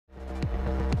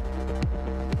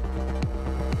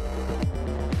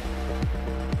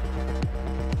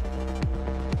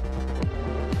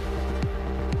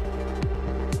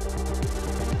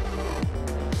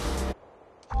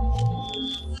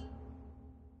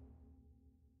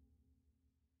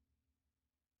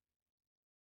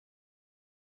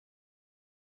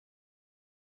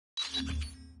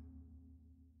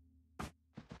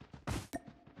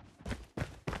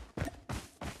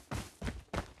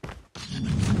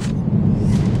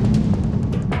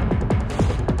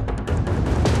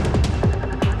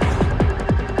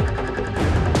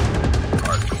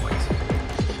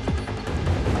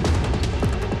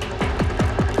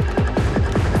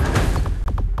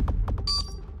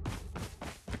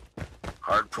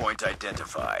Hardpoint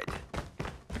identified.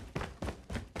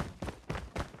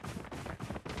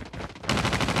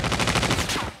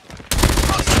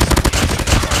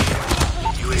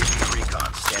 UAV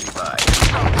recon standing by.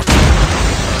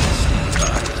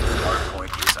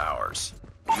 Hardpoint is ours.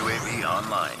 UAV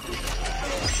online.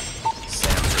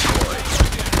 SAM deployed.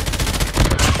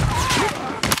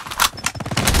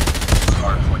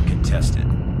 Hardpoint contested.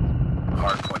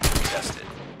 Hardpoint contested.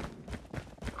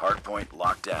 Hardpoint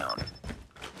locked down.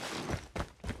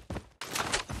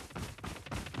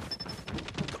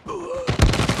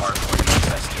 Hardpoint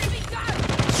contested.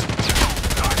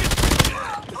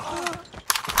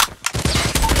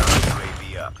 UAV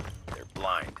up. They're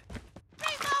blind.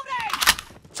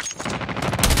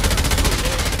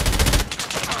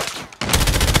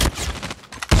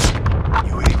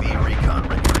 UAV recon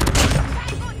ready for deployment.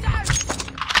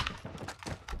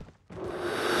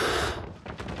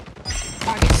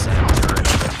 SAM turret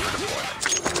ready for deployment.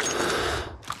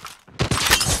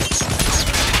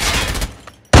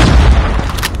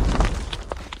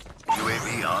 UAV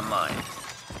online.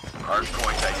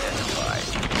 Hardpoint identified.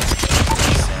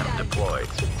 SAM deployed.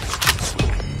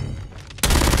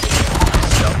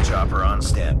 Stealth chopper on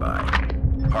standby.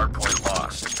 Hardpoint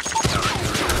lost.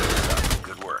 Counter-UAV is up.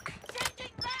 Good work.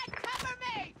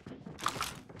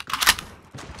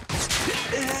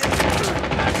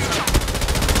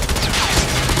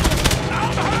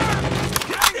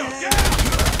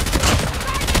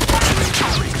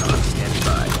 Recon standing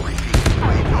by. Repeat.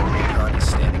 UAV recon is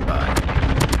standing by.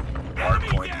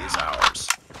 Hardpoint is ours.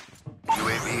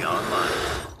 UAV online.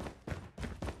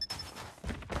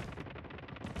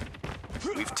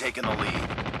 We've taken the lead.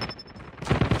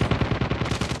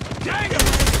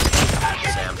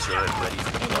 SAM turret ready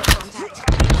for deployment.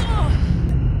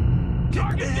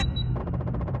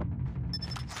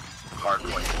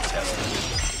 Hardpoint contested.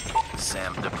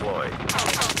 SAM deployed.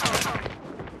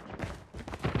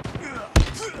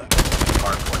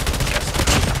 Hardpoint contested.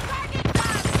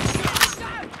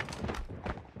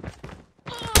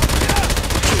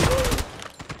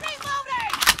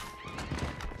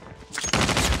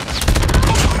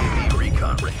 UAV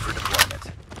recon ready for deployment.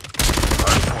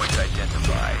 Hardpoint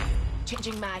identified.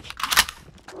 Changing mag.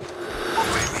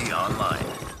 UAV online.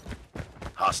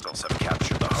 Hostiles have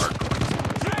captured the hardpoint.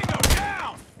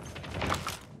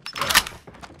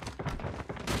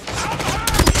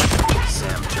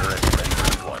 SAM turret ready for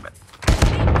deployment.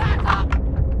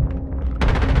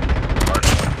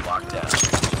 Hardpoint locked down.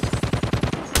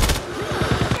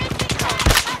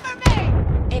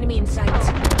 Enemy in sight. You've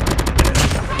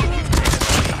taken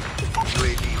the lead.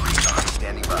 UAV recon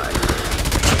standing by.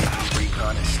 UAV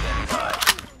recon is standing by.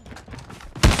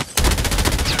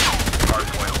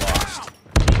 Hardpoint lost.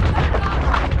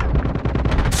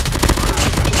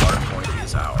 Hardpoint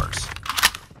is ours.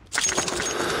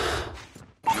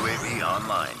 UAV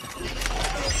online.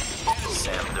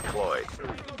 SAM deployed.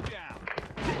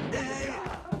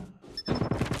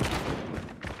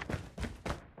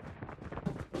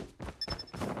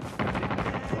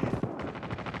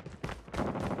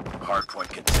 Hardpoint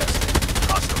contested.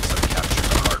 Hostiles have captured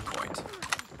the hardpoint.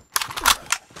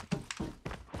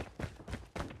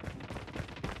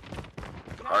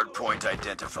 Hardpoint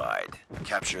identified.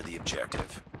 Capture the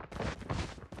objective.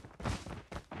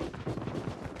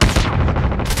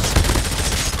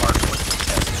 Hardpoint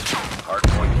contested.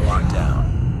 Hardpoint locked down.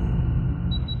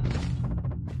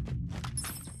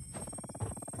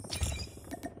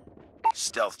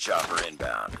 Stealth chopper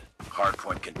inbound.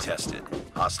 Hardpoint contested.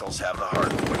 Hostiles have the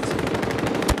hardpoint.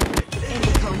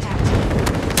 Enemy contact.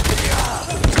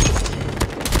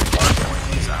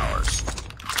 Hardpoint is ours.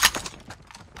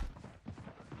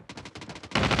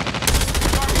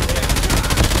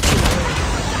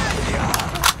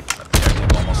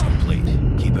 Objective almost complete.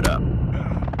 Keep it up.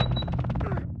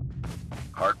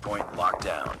 Hardpoint locked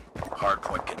down.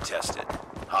 Hardpoint contested.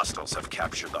 Hostiles have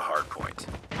captured the hardpoint.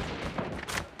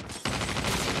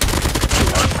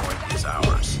 Hardpoint is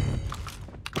ours.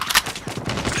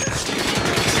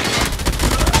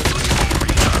 UAV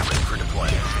recon ready for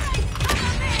deployment.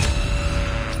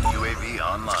 UAV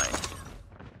online.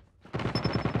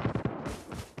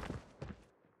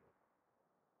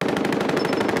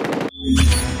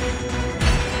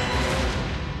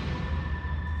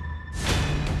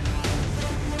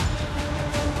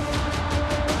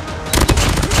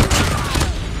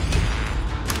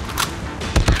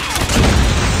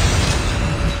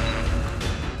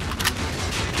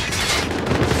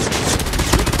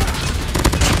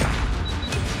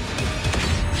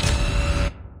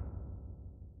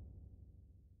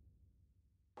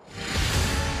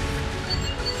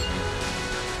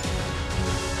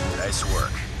 Nice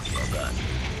work. Well done.